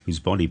whose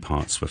body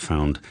parts were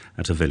found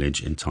at a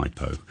village in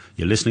Taipo.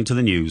 You're listening to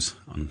the news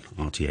on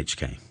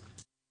RTHK.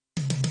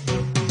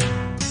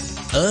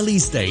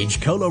 Early-stage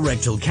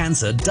colorectal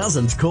cancer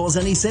doesn't cause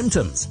any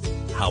symptoms.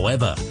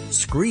 However,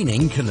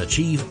 screening can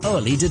achieve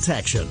early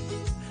detection.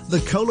 The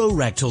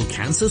Colorectal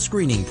Cancer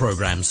Screening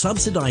Program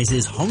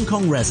subsidizes Hong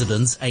Kong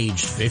residents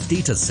aged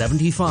 50 to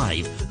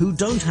 75 who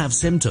don't have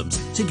symptoms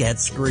to get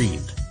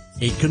screened.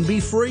 It can be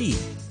free.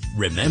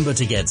 Remember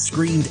to get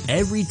screened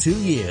every 2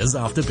 years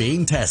after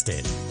being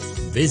tested.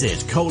 Visit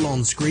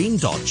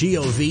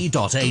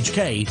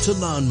colonscreen.gov.hk to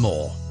learn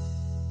more.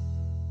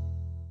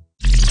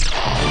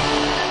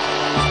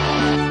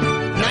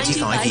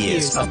 95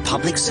 years of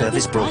public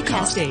service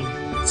broadcasting.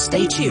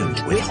 Stay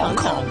tuned with Hong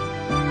Kong.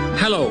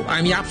 Hello,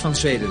 I'm Jaap van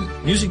Zweden,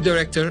 Music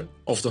Director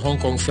of the Hong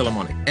Kong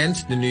Philharmonic and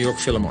the New York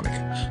Philharmonic.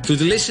 To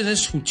the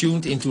listeners who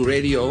tuned into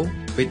radio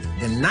with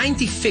the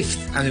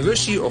 95th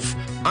anniversary of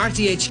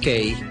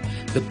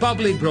RTHK, the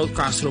public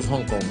broadcaster of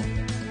Hong Kong,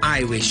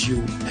 I wish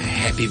you a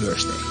happy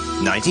birthday.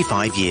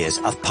 95 years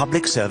of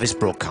public service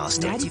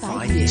broadcasting.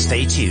 95 years.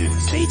 Stay tuned.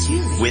 Stay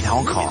tuned with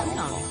Hong Kong.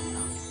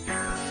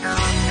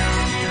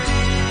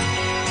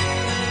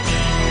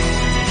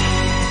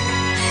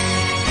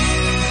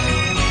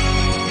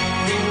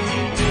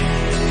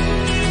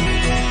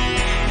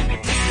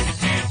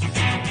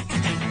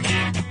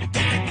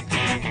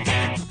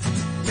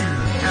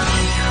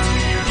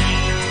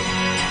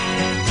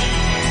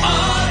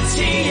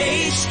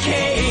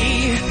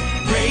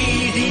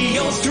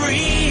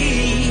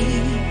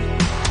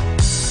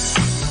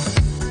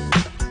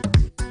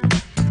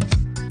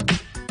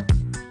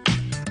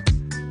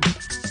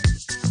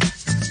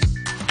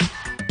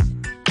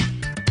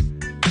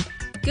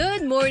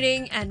 Good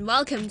morning and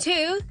welcome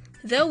to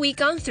The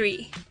Week on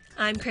 3.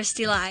 I'm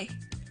Christy Lai.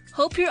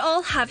 Hope you're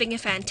all having a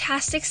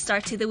fantastic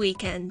start to the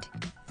weekend.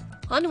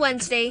 On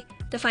Wednesday,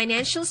 the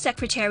Financial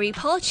Secretary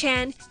Paul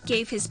Chan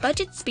gave his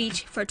budget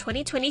speech for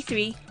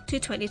 2023 to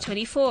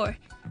 2024,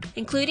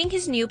 including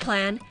his new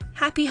plan,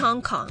 Happy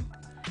Hong Kong.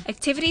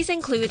 Activities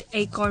include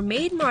a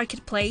gourmet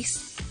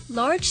marketplace,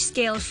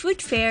 large-scale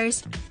food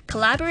fairs,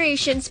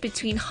 collaborations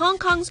between Hong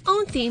Kong's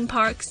own theme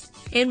parks,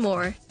 and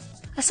more.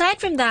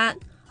 Aside from that,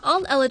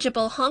 all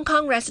eligible Hong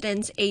Kong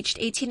residents aged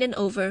 18 and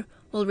over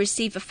will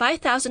receive a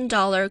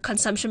 $5,000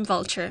 consumption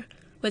voucher,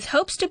 with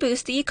hopes to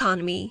boost the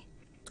economy.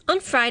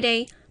 On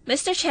Friday,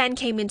 Mr. Chan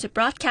came into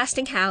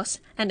Broadcasting House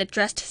and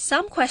addressed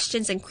some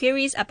questions and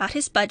queries about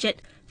his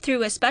budget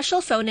through a special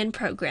phone-in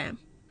program.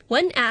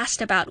 When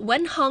asked about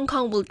when Hong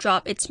Kong will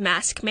drop its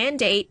mask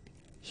mandate,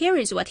 here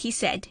is what he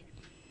said.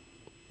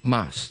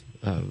 Mask,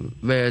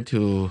 where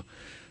to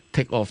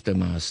take off the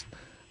mask.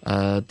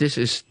 This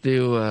is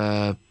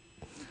still...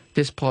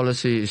 This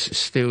policy is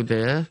still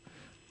there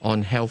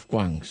on health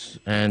grounds.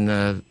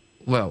 And,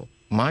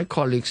 my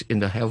colleagues in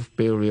the Health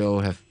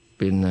Bureau have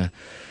been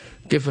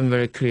given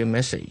very clear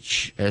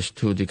message as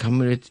to the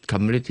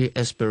community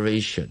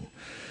aspiration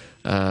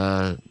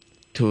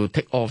to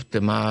take off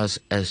the mask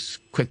as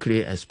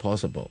quickly as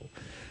possible.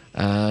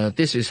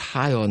 This is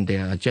high on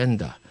their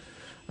agenda.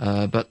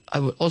 But I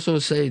would also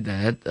say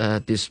that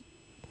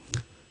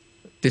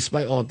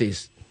despite all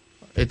this,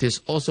 it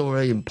is also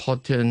very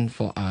important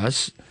for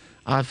us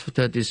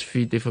after these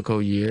 3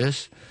 difficult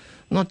years,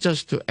 not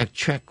just to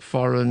attract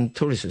foreign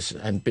tourists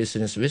and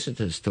business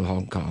visitors to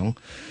Hong Kong,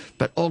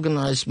 but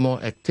organize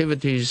more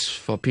activities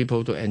for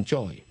people to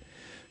enjoy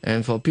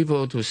and for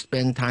people to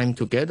spend time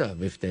together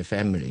with their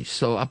families.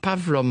 So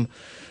apart from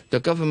the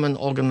government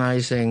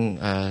organizing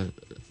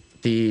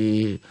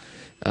the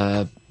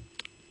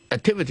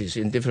activities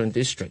in different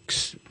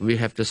districts, we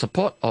have the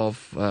support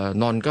of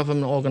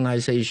non-government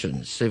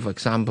organizations, say, for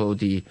example,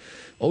 the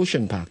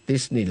Ocean Park,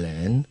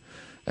 Disneyland,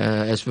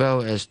 as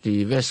well as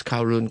the West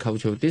Kowloon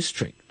Cultural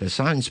District, the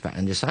Science Park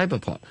and the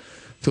Cyberport,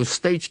 to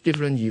stage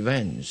different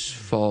events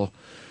for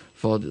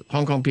the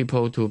Hong Kong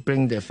people to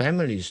bring their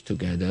families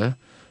together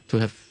to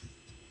have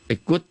a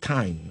good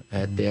time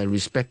at their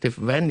respective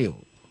venue.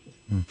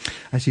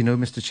 As you know,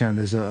 Mr. Chan,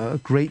 there's a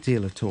great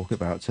deal of talk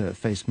about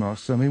face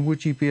masks. I mean,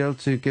 would you be able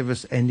to give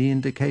us any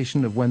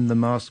indication of when the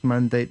mask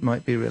mandate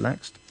might be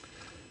relaxed?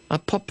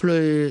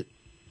 Probably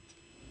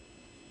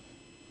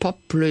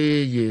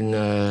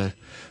in...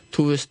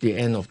 towards the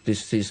end of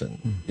this season.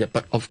 Yeah,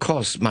 but of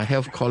course, my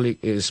health colleague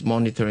is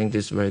monitoring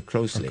this very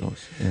closely. Of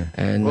course, yeah.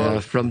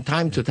 And from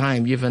time to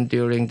time, even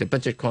during the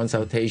budget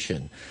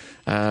consultation,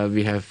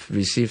 we have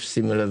received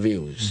similar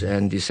views.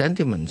 And the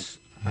sentiments,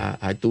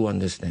 I do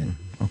understand.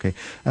 Okay.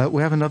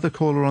 We have another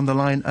caller on the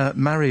line.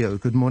 Mario,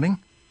 good morning.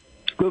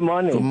 Good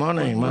morning. Good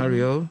morning,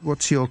 Mario.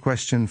 What's your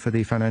question for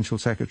the Financial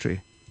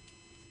Secretary?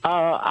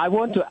 I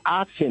want to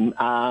ask him,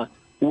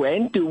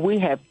 when do we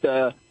have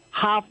the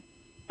half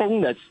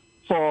bonus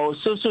for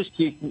Social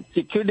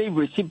Security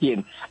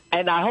recipients?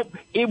 And I hope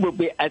it will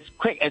be as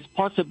quick as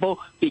possible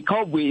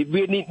because we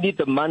really need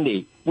the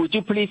money. Would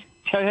you please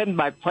tell him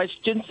my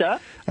question, sir?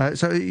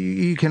 So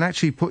you can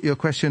actually put your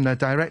question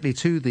directly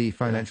to the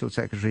Financial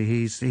Secretary.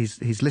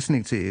 He's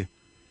listening to you.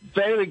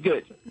 Very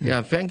good.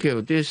 Yeah, thank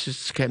you.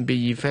 This can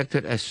be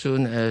effected as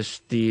soon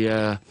as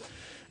the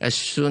as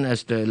soon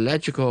as the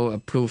Legico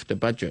approved the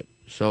budget.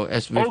 So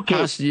as with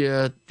past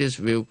year, this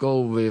will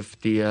go with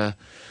the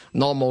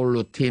normal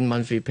routine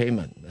monthly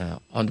payment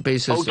on the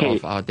basis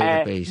of our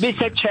database.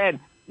 Mr. Chan,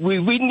 we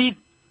need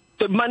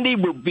the money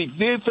will be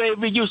very,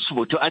 very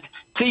useful to us.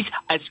 Please,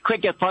 as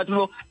quick as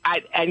possible,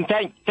 and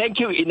thank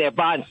you in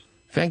advance.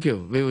 Thank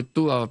you. We will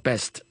do our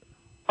best.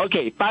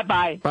 Okay,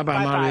 bye-bye.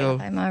 Bye-bye, Mario.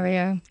 Bye,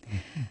 Mario.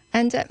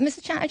 And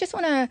Mr. Chan, I just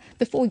want to,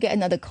 before we get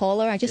another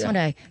caller, I just want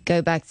to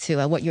go back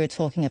to what you were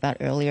talking about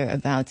earlier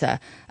about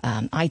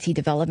IT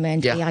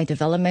development, AI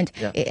development.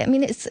 I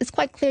mean, it's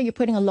quite clear you're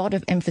putting a lot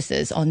of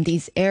emphasis on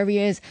these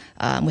areas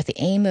with the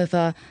aim of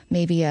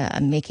maybe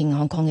making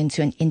Hong Kong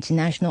into an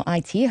international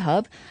IT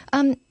hub.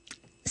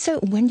 So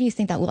when do you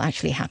think that will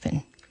actually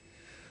happen?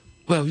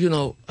 Well, you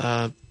know,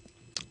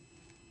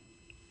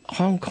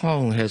 Hong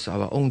Kong has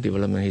our own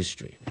development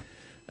history.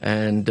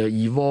 And the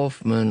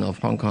evolvement of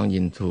Hong Kong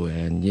into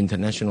an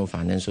international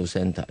financial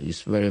center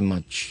is very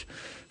much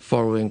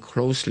following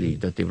closely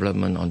the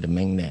development on the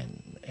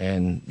mainland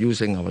and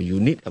using our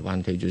unique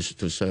advantages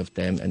to serve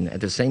them. And at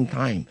the same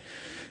time,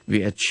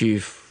 we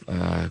achieve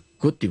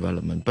good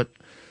development. But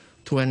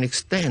to an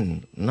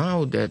extent,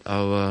 now that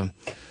our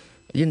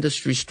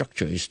industry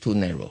structure is too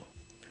narrow,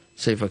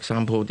 say, for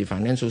example, the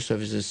financial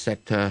services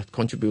sector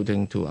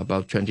contributing to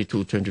about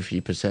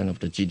 22-23% of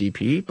the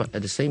GDP, but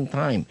at the same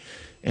time,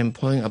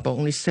 employing about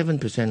only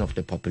 7% of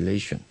the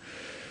population.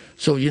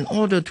 So in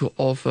order to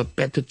offer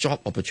better job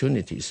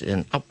opportunities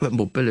and upward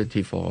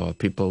mobility for our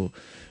people,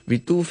 we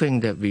do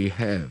think that we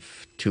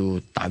have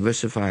to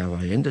diversify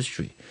our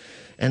industry.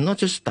 And not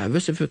just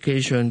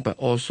diversification, but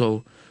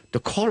also the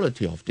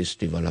quality of this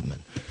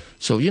development.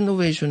 So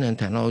innovation and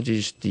technology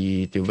is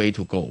the way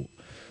to go.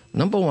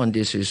 Number one,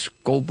 this is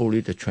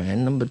globally the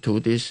trend. Number two,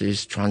 this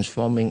is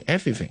transforming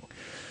everything.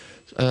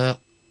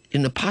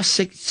 In the past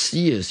 6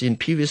 years, in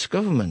previous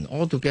government,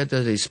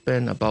 altogether they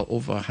spent about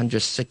over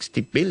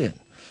 160 billion.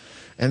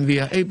 And we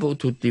are able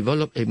to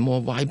develop a more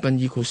vibrant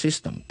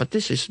ecosystem. But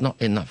this is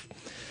not enough.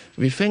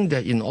 We think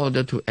that in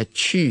order to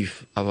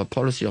achieve our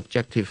policy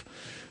objective,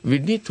 we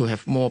need to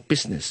have more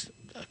business,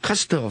 a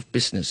cluster of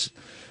business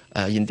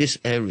in this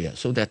area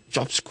so that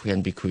jobs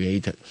can be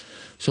created.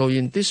 So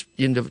in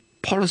the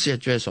policy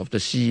address of the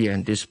CE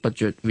and this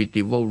budget, we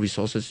devote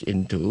resources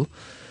into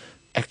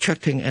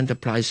attracting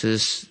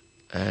enterprises,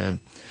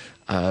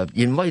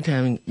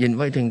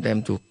 inviting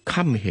them to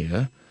come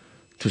here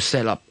to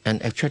set up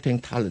and attracting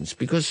talents,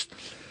 because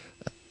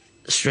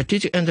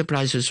strategic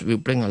enterprises will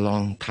bring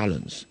along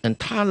talents. And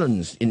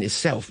talents in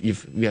itself,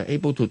 if we are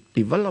able to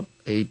develop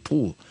a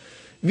pool,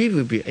 we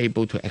will be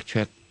able to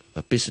attract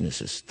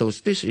businesses. So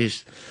this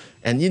is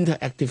an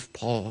interactive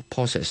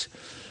process.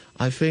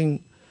 I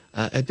think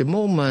at the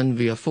moment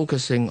we are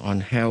focusing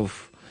on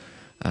health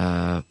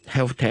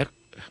tech,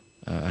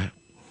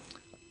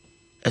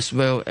 as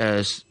well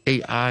as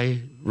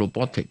AI,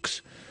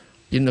 robotics.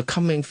 In the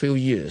coming few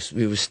years,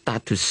 we will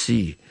start to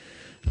see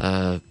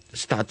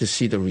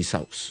the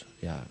results.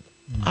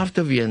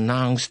 After we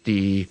announce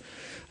the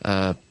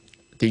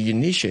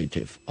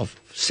initiative of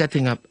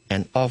setting up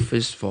an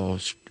office for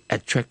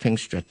attracting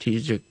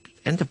strategic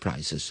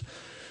enterprises,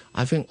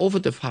 I think over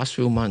the past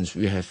few months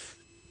we have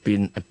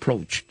been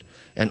approached,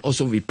 and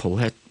also we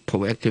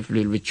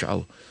proactively reach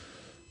out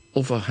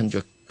over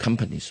 100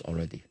 companies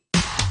already.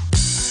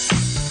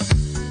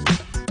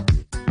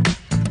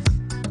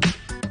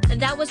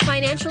 That was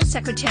Financial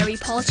Secretary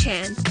Paul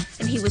Chan,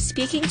 and he was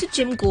speaking to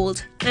Jim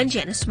Gould and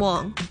Janice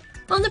Wong.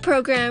 On the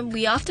program,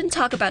 we often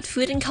talk about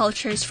food and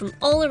cultures from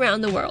all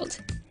around the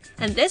world.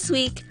 And this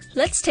week,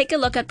 let's take a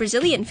look at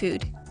Brazilian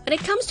food. When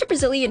it comes to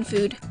Brazilian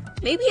food,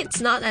 maybe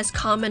it's not as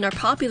common or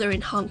popular in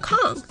Hong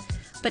Kong,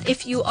 but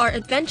if you are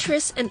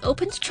adventurous and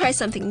open to try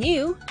something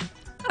new,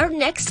 our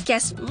next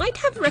guest might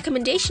have a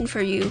recommendation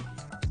for you.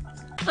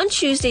 On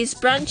Tuesday's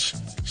brunch,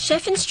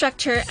 chef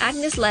instructor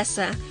Agnes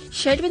Lessa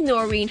shared with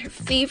Noreen her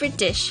favorite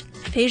dish,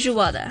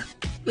 feijoada,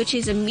 which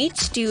is a meat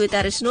stew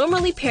that is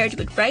normally paired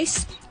with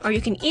rice, or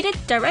you can eat it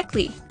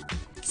directly.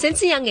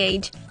 Since a young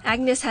age,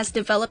 Agnes has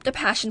developed a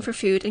passion for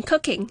food and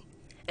cooking.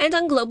 And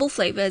on Global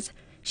Flavors,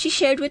 she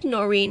shared with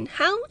Noreen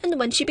how and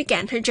when she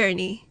began her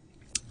journey.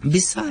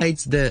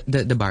 Besides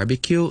the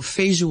barbecue,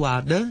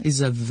 feijoada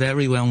is a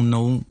very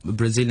well-known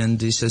Brazilian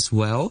dish as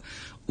well,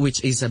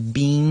 which is a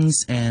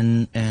beans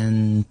and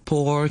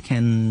pork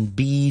and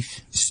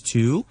beef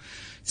stew.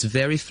 It's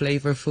very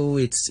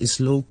flavorful. It's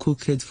slow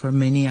cooked for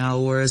many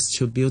hours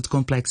to build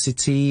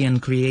complexity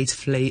and create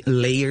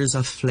layers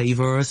of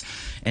flavors,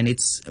 and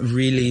it's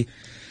really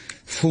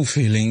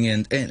fulfilling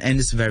and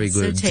it's very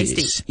good. So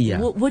tasty. Dish. Yeah.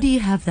 What do you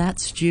have that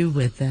stew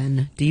with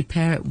then? Do you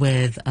pair it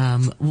with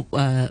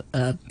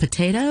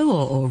potato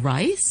or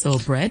rice or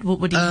bread?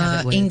 What do you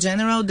have it with? In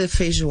general, the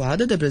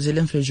feijoada, the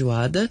Brazilian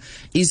feijoada,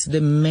 is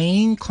the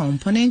main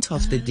component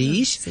of the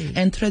dish,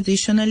 and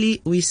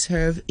traditionally we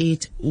serve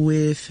it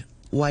with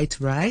white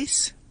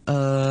rice,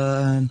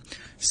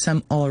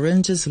 some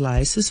orange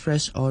slices,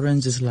 fresh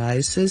orange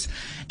slices,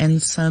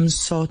 and some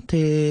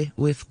sauté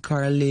with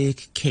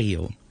garlic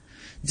kale.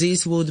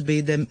 this would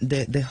be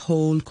the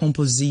whole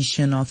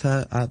composition of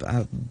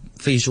a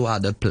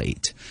feijoada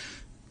plate.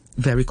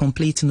 Very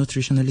complete,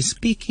 nutritionally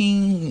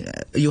speaking.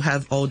 You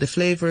have all the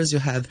flavors. You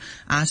have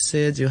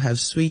acid, you have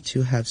sweet,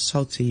 you have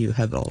salty, you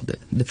have all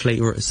the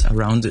flavors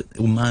around it,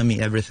 umami,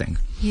 everything.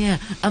 Yeah.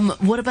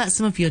 What about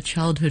some of your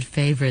childhood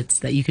favorites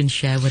that you can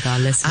share with our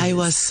listeners? I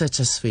was such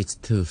a sweet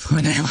tooth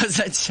when I was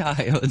a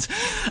child.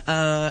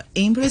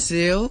 In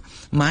Brazil,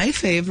 my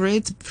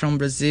favorite from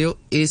Brazil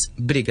is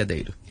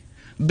brigadeiro.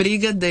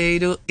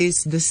 Brigadeiro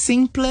is the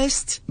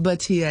simplest,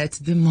 but yet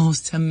the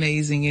most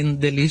amazing and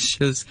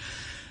delicious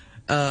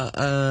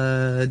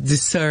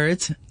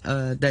dessert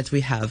that we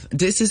have.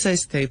 This is a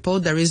staple.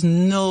 There is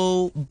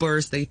no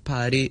birthday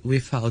party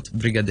without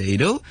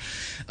brigadeiro.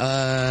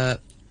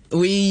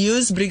 We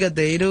use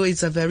brigadeiro.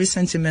 It's a very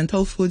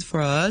sentimental food for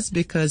us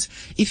because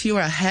if you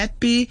are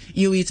happy,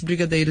 you eat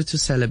brigadeiro to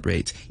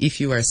celebrate. If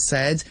you are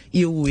sad,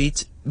 you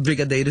eat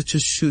brigadeiro to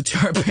shoot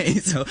your pain.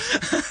 So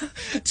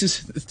to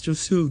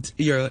soothe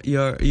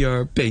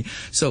your pain.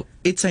 So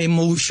it's an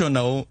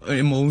emotional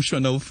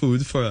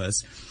food for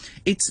us.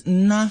 It's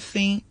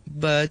nothing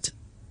but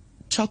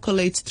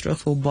chocolate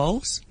truffle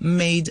balls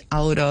made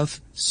out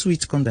of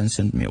sweet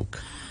condensed milk.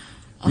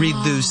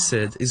 Reduced,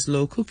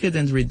 slow cooked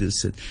and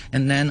reduced.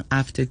 And then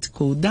after it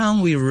cooled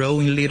down, we roll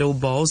in little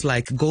balls,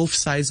 like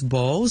golf-sized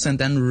balls, and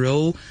then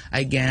roll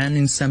again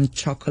in some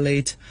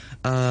chocolate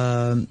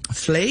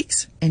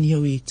flakes, and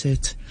you eat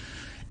it.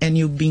 And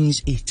you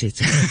binge eat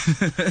it.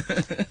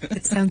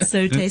 It sounds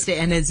so tasty,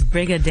 and it's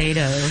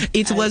brigadeiro.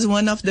 It was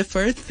one of the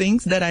first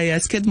things that I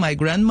asked my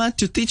grandma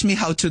to teach me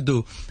how to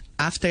do.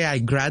 After I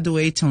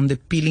graduate on the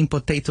peeling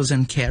potatoes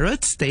and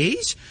carrots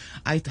stage,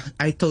 I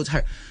told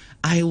her,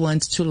 I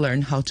want to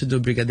learn how to do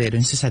brigadeiro.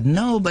 And she said,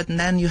 no, but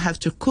then you have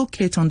to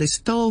cook it on the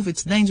stove.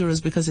 It's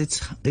dangerous because it's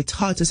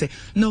hot. To say,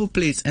 no,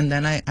 please. And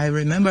then I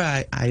remember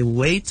I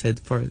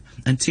waited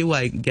until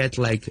I get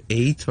like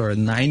 8 or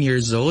 9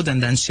 years old.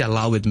 And then she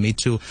allowed me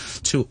to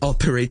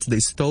operate the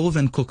stove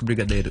and cook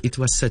brigadeiro. It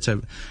was such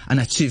an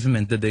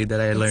achievement the day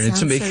that I learned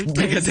to make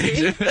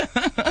brigadeiro.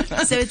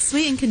 So it's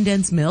sweetened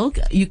condensed milk.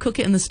 You cook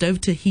it in the stove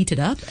to heat it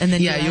up. And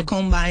then you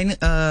combine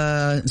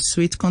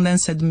sweet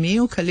condensed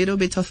milk, a little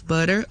bit of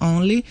butter,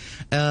 only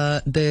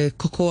the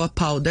cocoa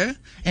powder,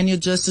 and you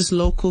just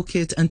slow cook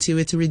it until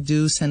it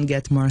reduces and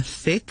get more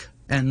thick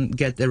and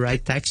get the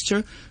right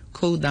texture.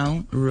 Cool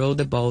down, roll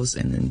the balls,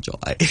 and enjoy.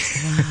 Wow,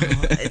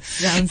 it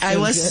sounds so I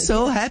was good.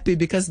 so happy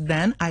because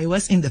then I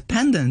was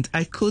independent.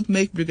 I could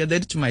make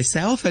brigadeiro to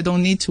myself. I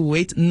don't need to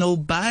wait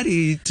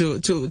nobody to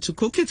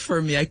cook it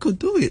for me. I could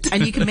do it.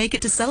 And you can make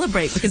it to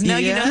celebrate because now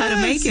you know how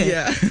to make it.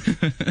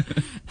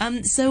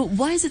 Yeah. So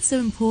why is it so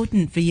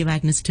important for you,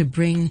 Agnes, to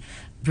bring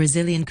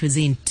Brazilian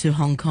cuisine to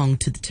Hong Kong,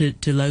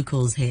 to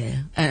locals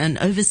here and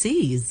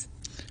overseas?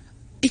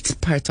 It's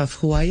part of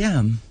who I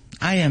am.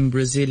 I am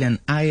Brazilian.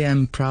 I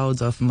am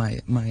proud of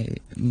the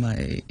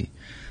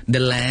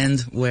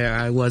land where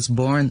I was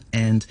born,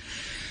 and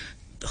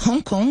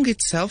Hong Kong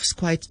itself is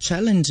quite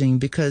challenging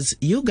because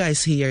you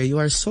guys here, you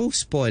are so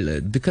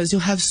spoiled because you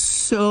have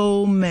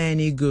so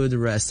many good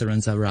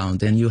restaurants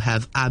around and you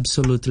have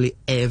absolutely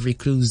every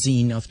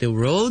cuisine of the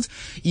world.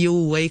 You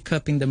wake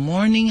up in the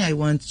morning, I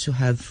want to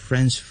have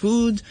French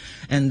food,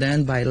 and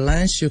then by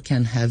lunch you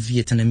can have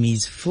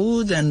Vietnamese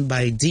food, and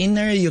by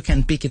dinner you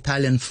can pick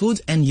Italian food,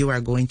 and you are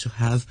going to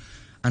have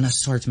an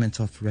assortment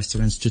of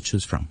restaurants to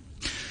choose from.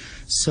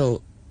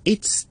 So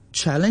it's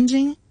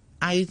challenging.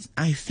 I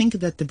think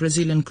that the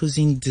Brazilian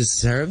cuisine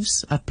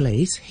deserves a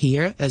place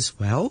here as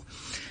well,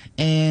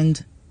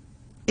 and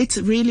it's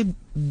really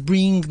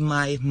bring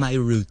my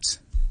roots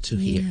to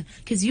here.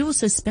 Because you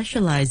also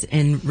specialize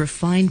in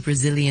refined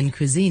Brazilian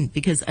cuisine,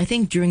 because I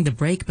think during the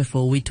break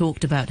before we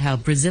talked about how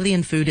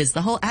Brazilian food is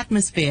the whole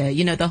atmosphere,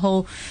 the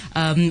whole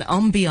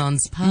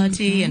ambiance,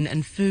 party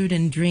and food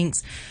and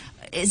drinks.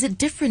 Is it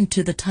different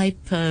to the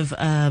type of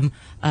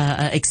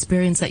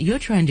experience that you're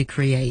trying to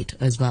create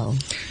as well?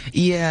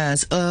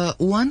 Yes.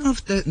 One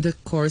of the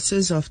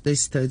courses of the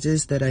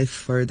studies that I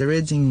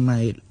furthered in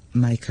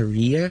my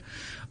career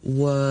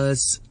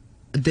was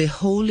the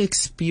whole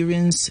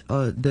experience,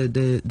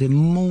 the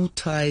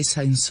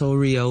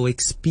multi-sensorial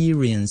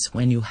experience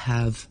when you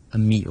have a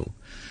meal,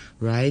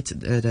 right?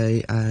 That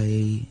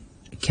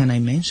Can I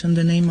mention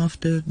the name of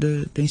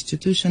the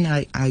institution?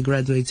 I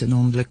graduated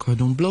on Le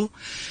Cordon Bleu,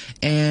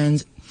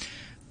 and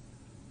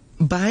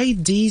by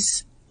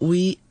this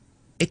we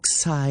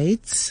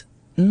excite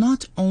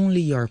not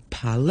only your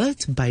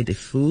palate by the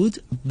food,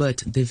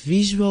 but the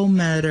visual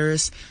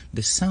matters,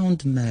 the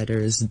sound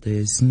matters,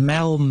 the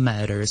smell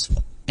matters,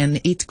 and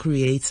it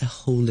creates a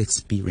whole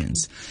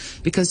experience.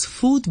 Because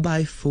food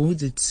by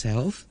food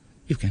itself,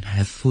 you can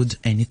have food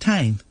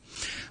anytime.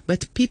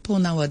 But people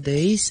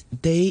nowadays,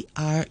 they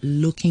are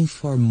looking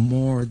for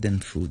more than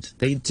food.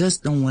 They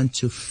just don't want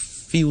to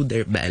fill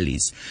their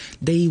bellies.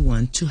 They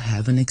want to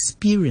have an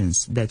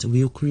experience that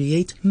will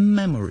create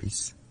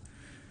memories.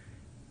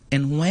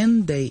 And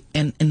when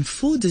and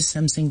food is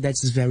something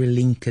that's very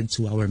linked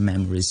to our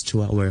memories,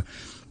 to our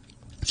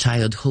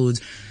childhood.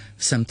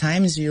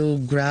 Sometimes you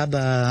grab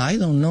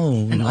an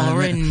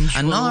orange.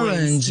 An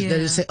orange that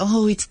you say,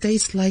 oh, it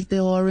tastes like the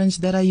orange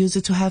that I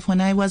used to have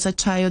when I was a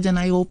child, and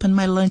I opened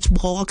my lunch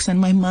box and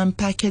my mom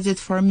packaged it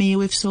for me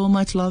with so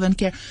much love and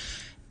care.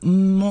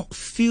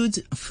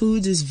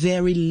 Food is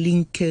very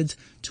linked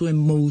to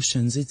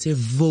emotions. It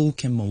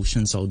evokes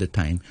emotions all the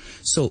time.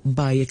 So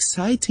by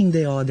exciting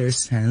the other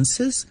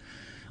senses,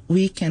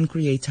 we can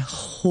create a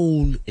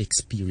whole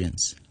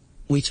experience,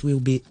 which will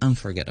be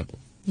unforgettable.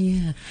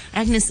 Yeah.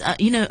 Agnes,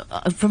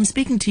 from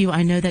speaking to you,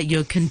 I know that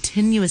you're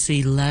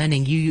continuously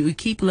learning. You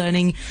keep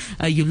learning.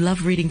 You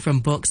love reading from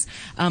books.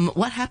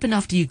 What happened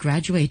after you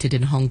graduated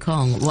in Hong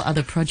Kong? What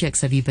other projects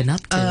have you been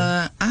up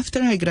to?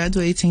 After I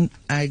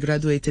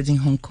graduated in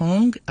Hong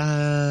Kong,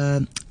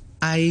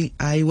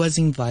 I was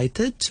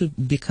invited to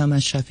become a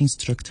chef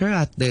instructor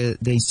at the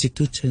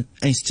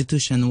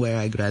institution where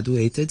I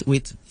graduated,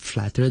 which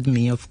flattered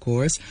me, of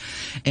course.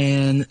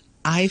 And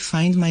I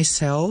find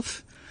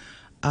myself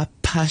a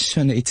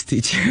passionate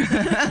teacher.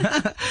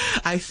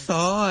 I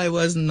thought I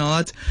was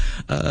not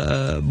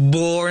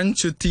born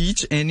to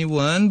teach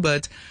anyone,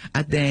 but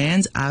at the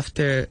end,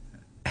 after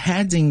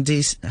having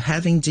this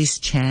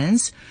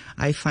chance,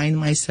 I find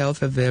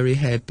myself a very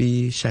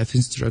happy chef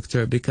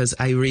instructor, because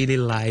I really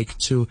like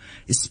to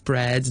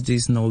spread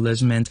this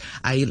knowledge.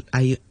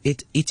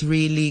 It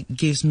really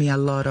gives me a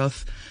lot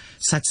of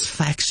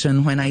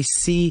satisfaction when I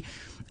see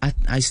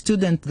a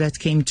student that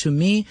came to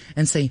me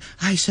and say,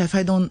 "Hi, chef,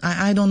 I don't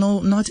know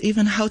not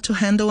even how to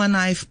handle a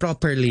knife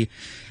properly."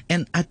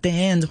 And at the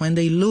end, when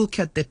they look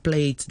at the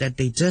plate that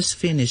they just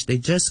finished, they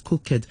just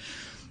cooked,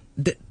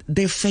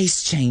 their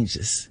face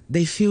changes.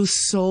 They feel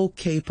so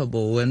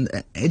capable, and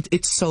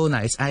it's so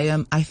nice.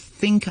 I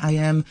think I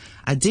am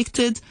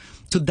addicted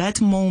to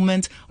that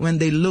moment when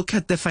they look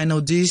at the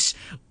final dish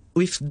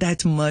with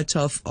that much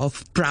of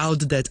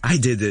proud that I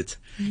did it.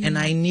 Mm-hmm. And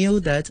I knew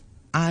that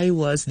I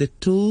was the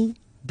tool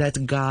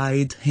that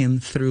guide him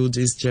through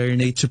this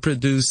journey to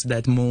produce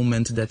that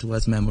moment that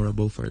was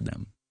memorable for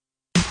them.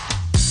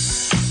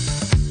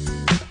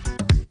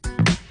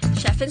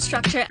 Chef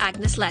instructor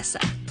Agnes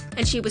Lessa,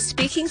 and she was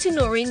speaking to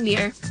Noreen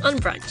Mir on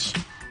Brunch.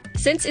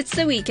 Since it's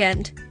the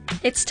weekend,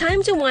 it's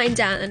time to wind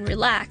down and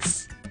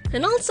relax,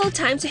 and also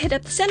time to hit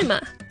up the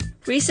cinema.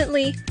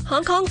 Recently,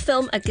 Hong Kong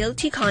film A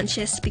Guilty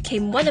Conscience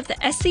became one of the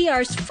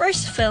SAR's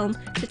first film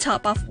to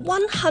top off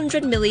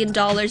 $100 million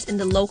in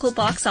the local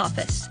box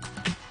office.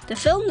 The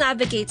film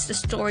navigates the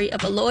story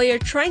of a lawyer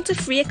trying to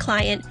free a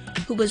client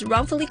who was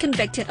wrongfully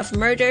convicted of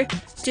murder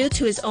due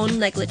to his own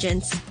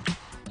negligence.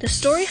 The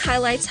story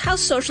highlights how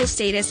social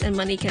status and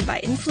money can buy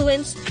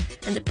influence,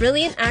 and the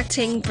brilliant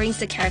acting brings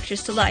the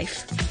characters to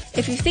life.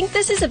 If you think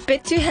this is a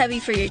bit too heavy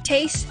for your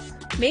taste,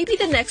 maybe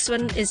the next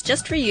one is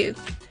just for you.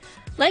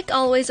 Like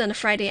always on a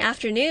Friday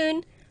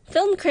afternoon,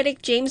 film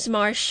critic James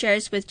Marsh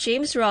shares with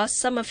James Ross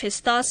some of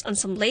his thoughts on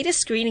some latest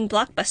screening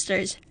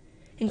blockbusters,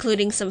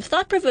 including some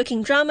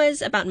thought-provoking dramas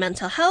about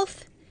mental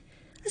health,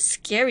 a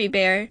scary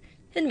bear,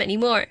 and many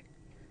more.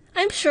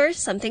 I'm sure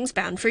something's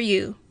bound for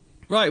you.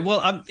 Right,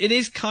 well, it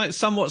is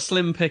somewhat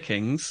slim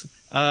pickings.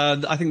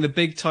 I think the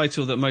big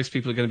title that most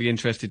people are going to be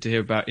interested to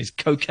hear about is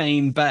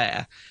Cocaine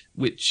Bear,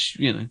 which,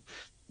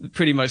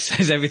 pretty much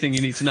says everything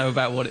you need to know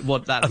about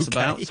what that's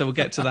about. So we'll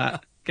get to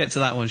that. Get to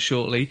that one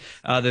shortly.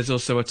 There's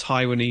also a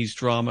Taiwanese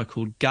drama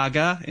called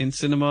Gaga in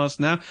cinemas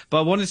now. But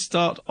I wanted to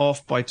start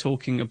off by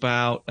talking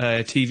about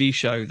a TV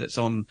show that's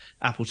on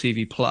Apple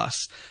TV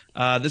Plus.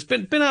 That's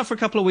been out for a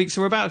couple of weeks.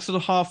 So we're about sort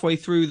of halfway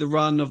through the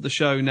run of the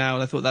show now,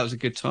 and I thought that was a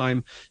good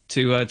time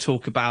to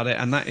talk about it.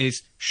 And that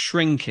is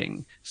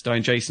Shrinking,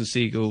 starring Jason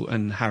Segel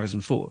and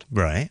Harrison Ford.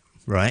 Right.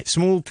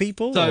 Small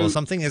people or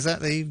something? Is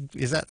that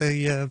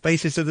the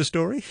basis of the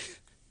story?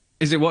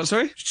 Is it what,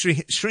 sorry?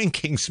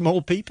 Shrinking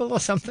small people or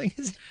something?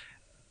 Is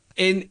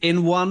it?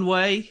 In one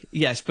way,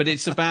 yes, but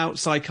it's about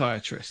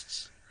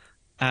psychiatrists.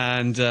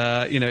 And,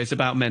 it's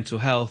about mental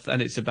health,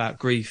 and it's about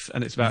grief,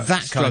 and it's about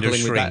that struggling kind of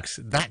shrinks.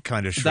 With that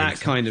kind of shrinking. That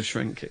kind of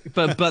shrinking.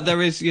 But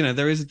there is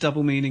a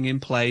double meaning in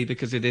play,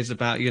 because it is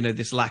about,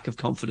 this lack of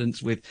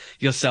confidence with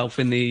yourself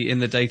in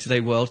the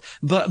day-to-day world.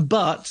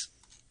 But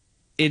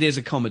it is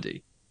a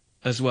comedy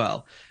as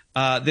well.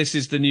 This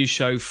is the new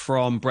show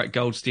from Brett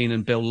Goldstein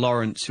and Bill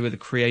Lawrence, who are the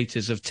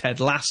creators of Ted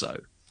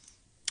Lasso.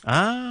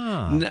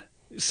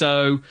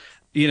 So,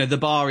 the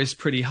bar is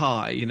pretty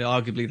high.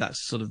 Arguably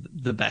that's sort of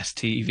the best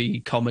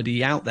TV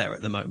comedy out there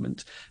at the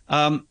moment.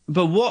 But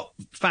what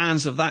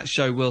fans of that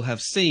show will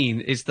have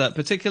seen is that,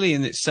 particularly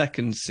in its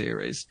second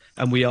series,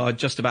 and we are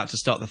just about to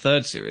start the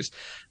third series,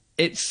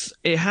 it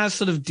has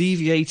sort of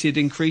deviated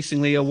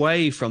increasingly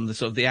away from the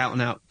sort of the out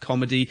and out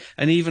comedy,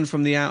 and even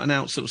from the out and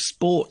out sort of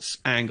sports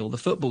angle, the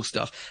football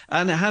stuff.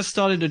 And it has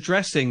started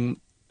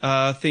addressing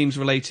themes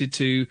related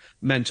to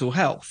mental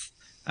health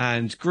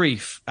and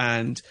grief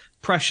and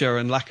pressure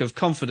and lack of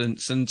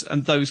confidence and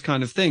those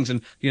kind of things,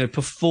 and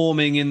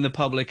performing in the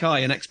public eye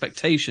and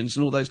expectations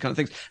and all those kind of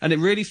things. And it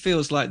really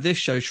feels like this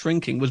show,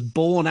 Shrinking, was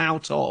born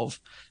out of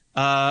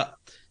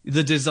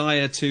the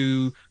desire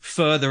to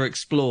further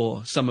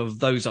explore some of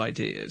those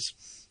ideas,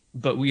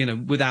 but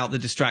without the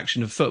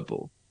distraction of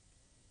football.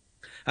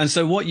 And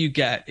so what you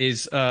get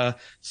is a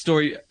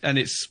story, and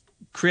it's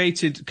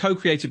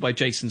co-created by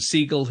Jason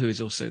Segel, who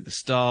is also the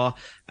star,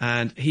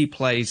 and he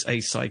plays a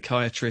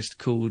psychiatrist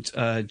called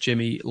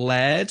Jimmy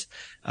Laird,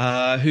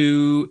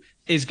 who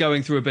is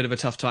going through a bit of a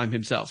tough time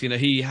himself. You know,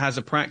 he has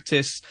a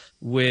practice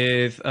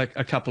with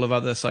a couple of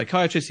other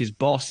psychiatrists. His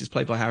boss is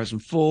played by Harrison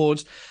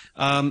Ford.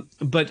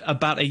 But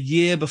about a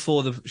year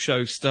before the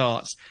show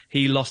starts,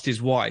 he lost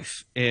his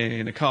wife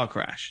in a car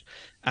crash,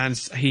 and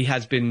he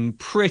has been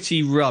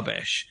pretty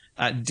rubbish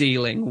at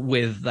dealing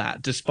with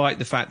that, despite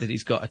the fact that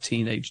he's got a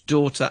teenage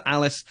daughter,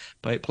 Alice,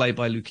 played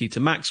by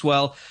Lukita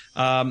Maxwell,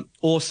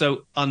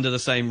 also under the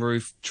same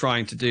roof,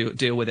 trying to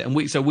deal with it.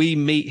 And we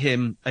meet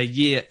him a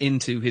year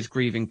into his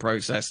grieving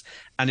process,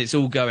 and it's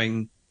all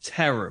going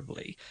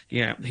terribly.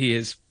 You know, he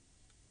is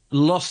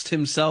lost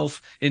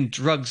himself in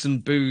drugs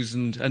and booze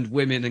and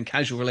women and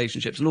casual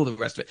relationships and all the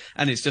rest of it,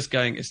 and it's just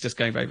going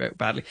very, very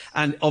badly.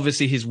 And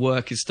obviously his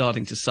work is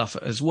starting to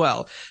suffer as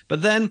well.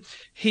 But then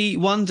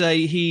one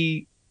day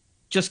he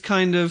just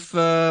kind of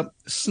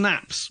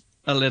snaps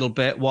a little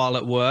bit while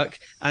at work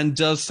and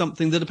does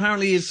something that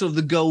apparently is sort of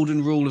the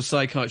golden rule of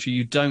psychiatry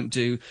you don't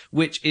do,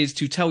 which is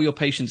to tell your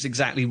patients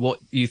exactly what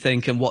you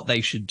think and what they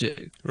should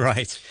do.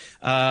 Right.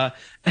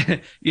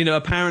 You know,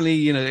 apparently,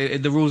 you know,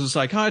 the rules of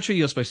psychiatry,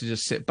 you're supposed to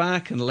just sit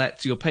back and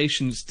let your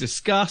patients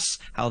discuss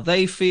how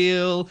they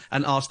feel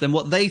and ask them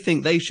what they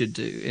think they should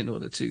do in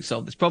order to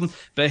solve this problem.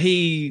 But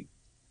he's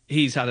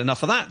had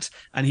enough of that,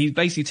 and he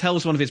basically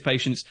tells one of his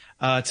patients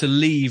to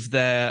leave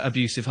their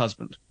abusive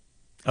husband.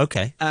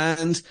 Okay.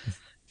 And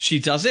she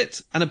does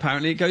it, and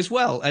apparently it goes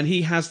well. And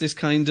he has this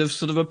kind of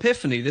sort of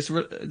epiphany,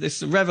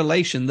 this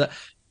revelation that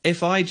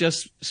if I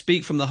just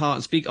speak from the heart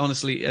and speak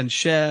honestly and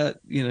share,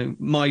 you know,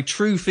 my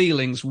true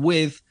feelings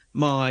with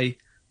my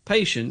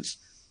patients,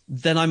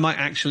 then I might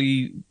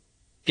actually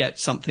get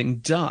something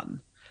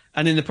done.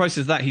 And in the process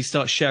of that, he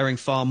starts sharing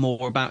far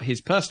more about his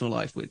personal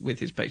life with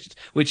his patients,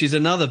 which is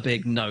another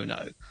big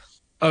no-no.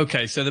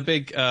 Okay, so the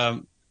big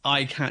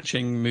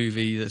eye-catching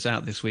movie that's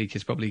out this week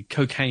is probably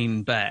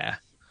Cocaine Bear.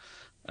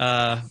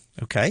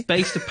 Okay.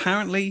 Based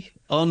apparently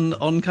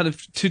on kind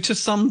of, to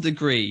some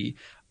degree,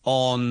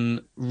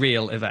 on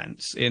real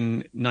events.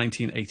 In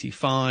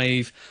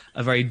 1985,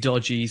 a very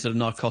dodgy sort of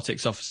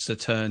narcotics officer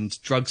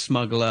turned drug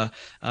smuggler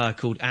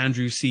called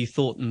Andrew C.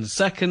 Thornton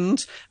II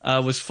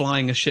was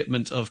flying a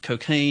shipment of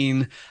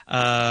cocaine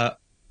over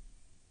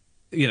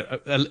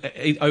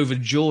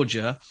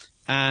Georgia,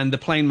 and the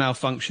plane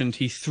malfunctioned.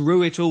 He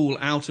threw it all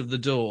out of the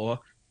door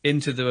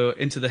into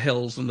the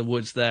hills and the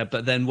woods there,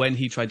 but then when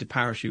he tried to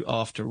parachute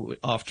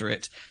after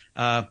it,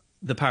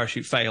 the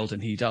parachute failed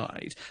and he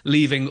died,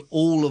 leaving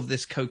all of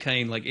this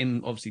cocaine, like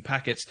in obviously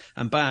packets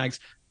and bags,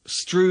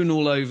 strewn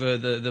all over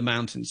the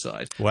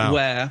mountainside. Wow.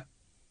 Where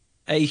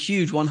a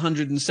huge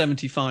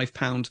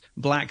 175-pound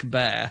black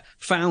bear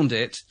found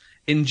it,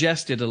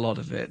 ingested a lot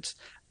of it,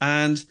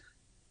 and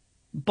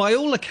by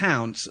all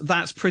accounts,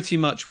 that's pretty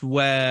much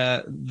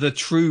where the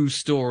true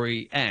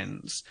story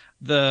ends.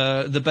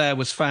 The bear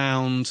was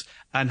found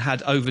and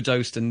had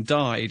overdosed and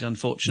died,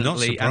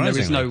 unfortunately, and there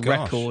is no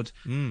record.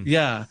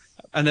 Yeah.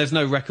 And there's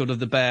no record of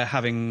the bear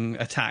having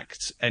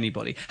attacked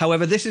anybody.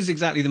 However, this is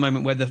exactly the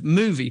moment where the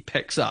movie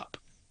picks up.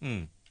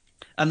 And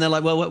they're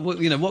like, well,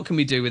 what can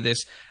we do with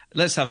this?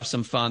 Let's have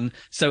some fun.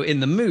 So in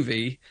the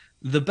movie,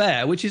 the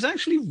bear, which is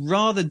actually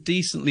rather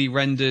decently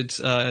rendered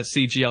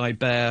CGI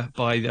bear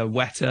by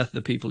Weta,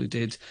 the people who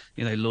did,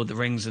 Lord of the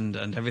Rings and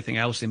everything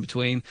else in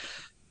between,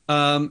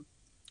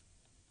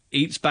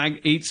 eats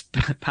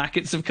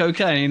packets of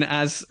cocaine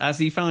as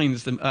he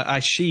finds them,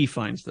 as she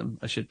finds them,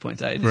 I should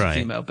point out. It is a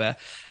female bear.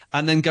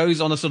 And then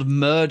goes on a sort of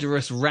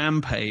murderous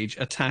rampage,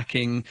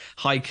 attacking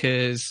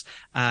hikers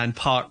and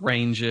park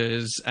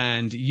rangers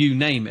and you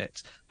name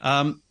it,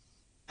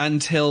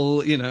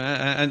 until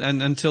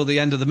until the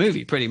end of the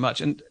movie, pretty much.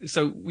 And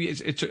so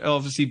it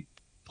obviously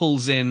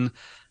pulls in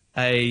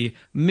a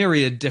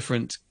myriad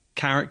different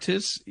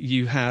characters.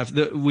 You have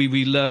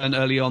we learn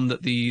early on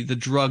that the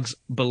drugs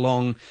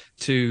belong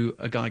to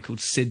a guy called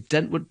Sid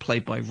Dentwood,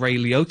 played by Ray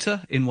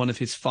Liotta, in one of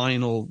his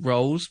final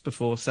roles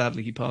before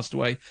sadly he passed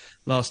away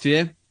last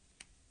year.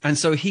 And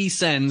so he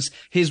sends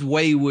his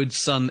wayward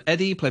son,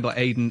 Eddie, played by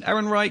Aiden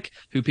Ehrenreich,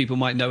 who people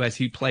might know as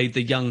who played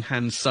the young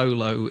Han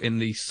Solo in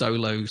the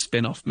Solo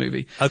spin-off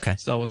movie. Okay.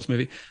 Star Wars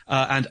movie.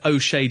 And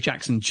O'Shea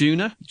Jackson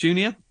Jr.,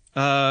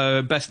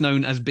 best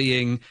known as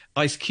being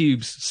Ice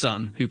Cube's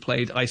son, who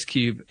played Ice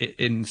Cube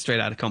in Straight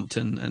Outta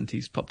Compton, and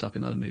he's popped up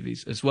in other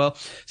movies as well.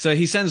 So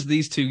he sends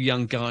these two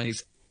young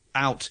guys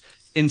out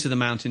into the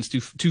mountains to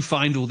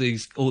find all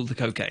the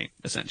cocaine,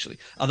 essentially.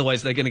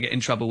 Otherwise, they're going to get in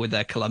trouble with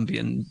their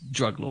Colombian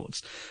drug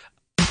lords.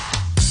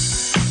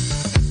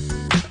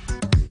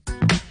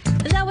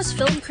 That was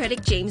film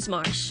critic James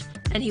Marsh,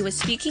 and he was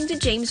speaking to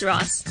James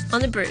Ross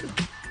on The Brew.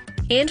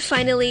 And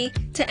finally,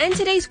 to end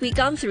today's Week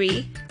on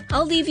 3,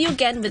 I'll leave you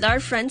again with our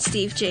friend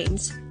Steve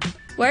James,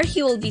 where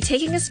he will be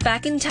taking us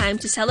back in time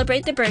to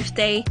celebrate the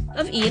birthday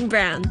of Ian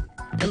Brown,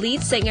 the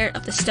lead singer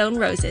of the Stone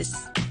Roses.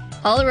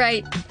 All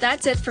right,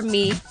 that's it from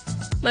me.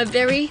 My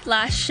very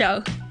last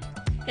show.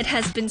 It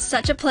has been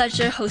such a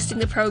pleasure hosting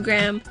the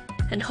program,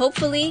 and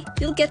hopefully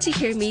you'll get to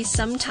hear me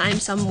sometime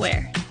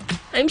somewhere.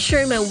 I'm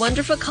sure my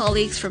wonderful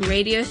colleagues from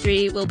Radio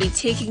 3 will be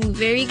taking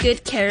very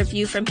good care of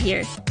you from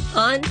here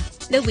on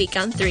The Week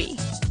on 3.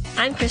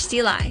 I'm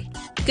Christy Lai.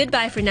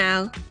 Goodbye for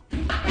now.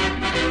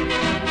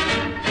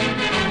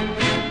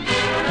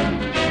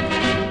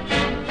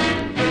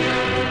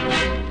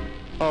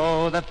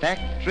 Oh, the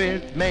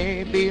factories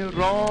may be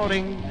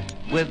roaring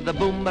with the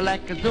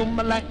boom-a-lacka,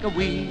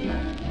 zoom-a-lacka-wee,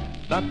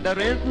 but there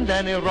isn't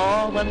any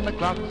roar when the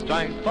clock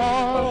strikes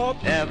 4.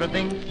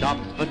 Everything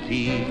stops for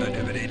tea.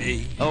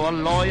 Oh, a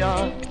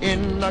lawyer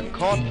in a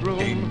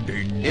courtroom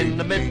in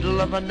the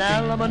middle of an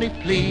alimony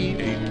plea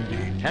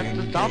has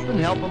to stop and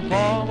help him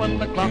for when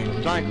the clock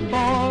strikes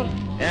 4.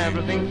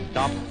 Everything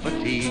stops for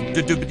tea.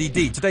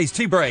 Today's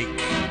tea break.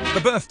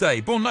 The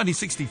birthday, born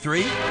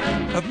 1963,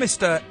 of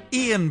Mr.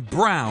 Ian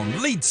Brown,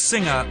 lead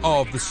singer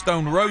of the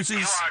Stone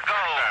Roses,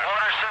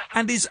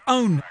 and his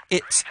own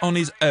It's on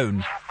His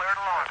Own.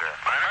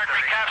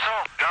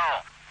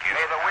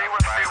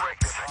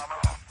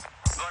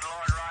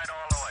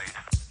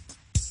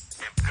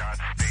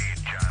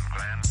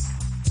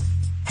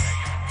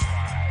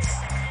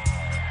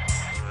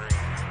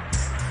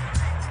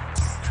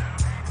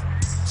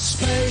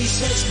 Space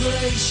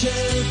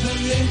exploration from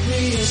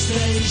nuclear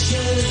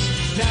stations,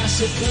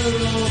 NASA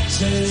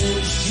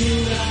corrupted,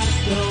 July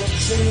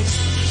corrupted.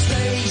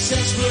 Space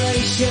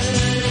exploration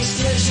and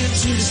excursion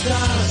to the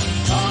stars,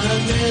 on a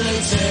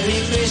military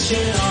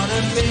mission, on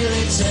a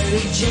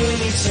military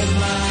journey to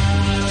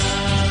Mars.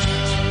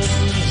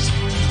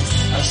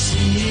 I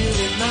see you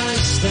in my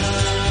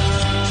stars.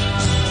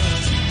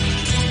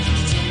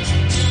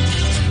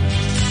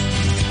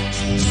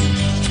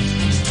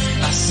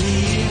 I see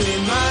you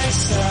in my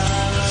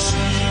stars.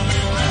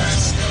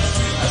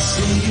 I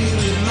see you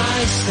in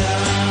my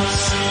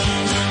stars.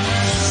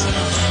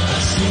 I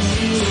see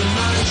you in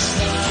my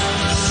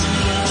stars.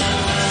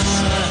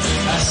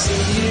 I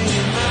see you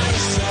in my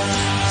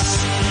stars.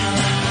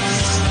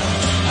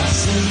 I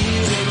see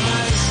you in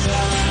my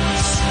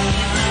stars.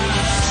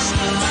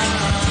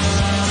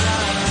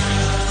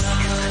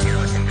 You're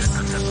looking good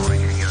for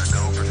separation. You're a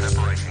go for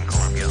separation.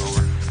 Columbia,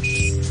 over.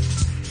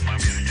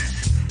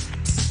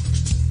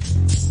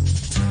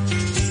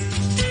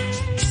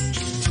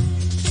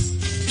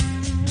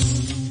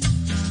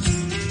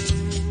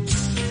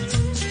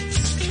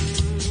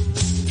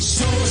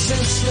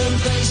 System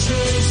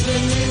faces the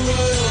new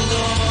world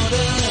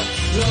order,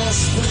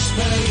 lost for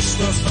space,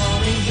 lost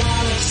bombing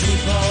galaxy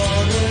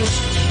borders,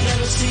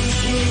 never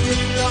seeking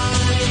new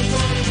life,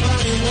 only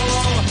fighting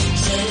war,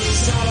 sending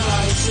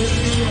satellites to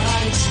new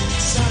heights,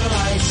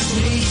 satellites to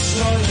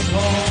destroy the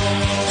core.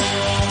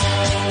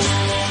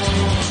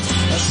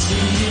 I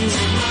see you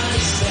in my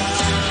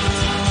stars.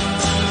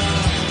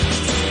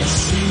 I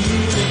see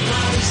you in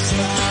my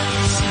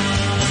stars.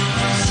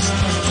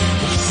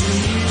 I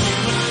see you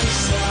in my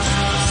stars.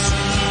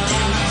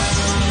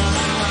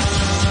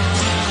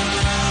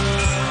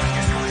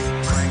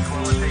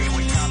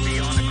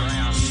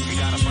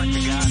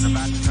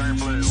 About to turn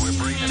blue. We're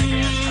breathing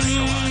again. Thanks a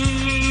lot.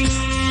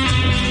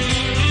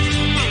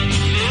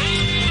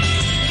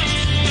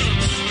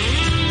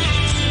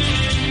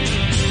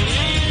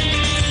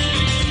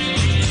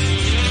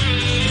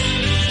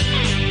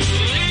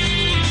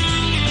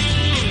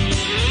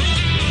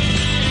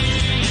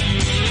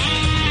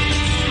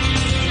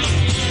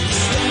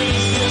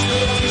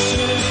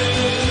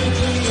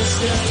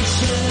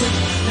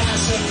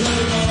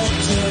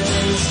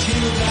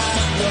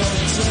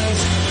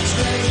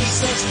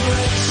 Space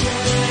exploration,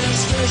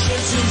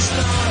 excursion to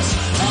stars,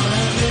 on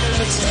a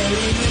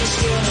military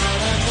mission, on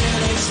a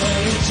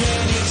military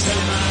journey to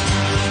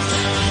Mars.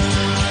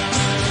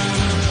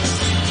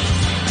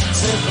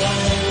 To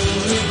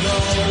boldly go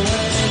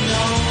where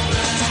no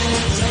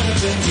man's ever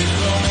been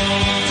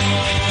before.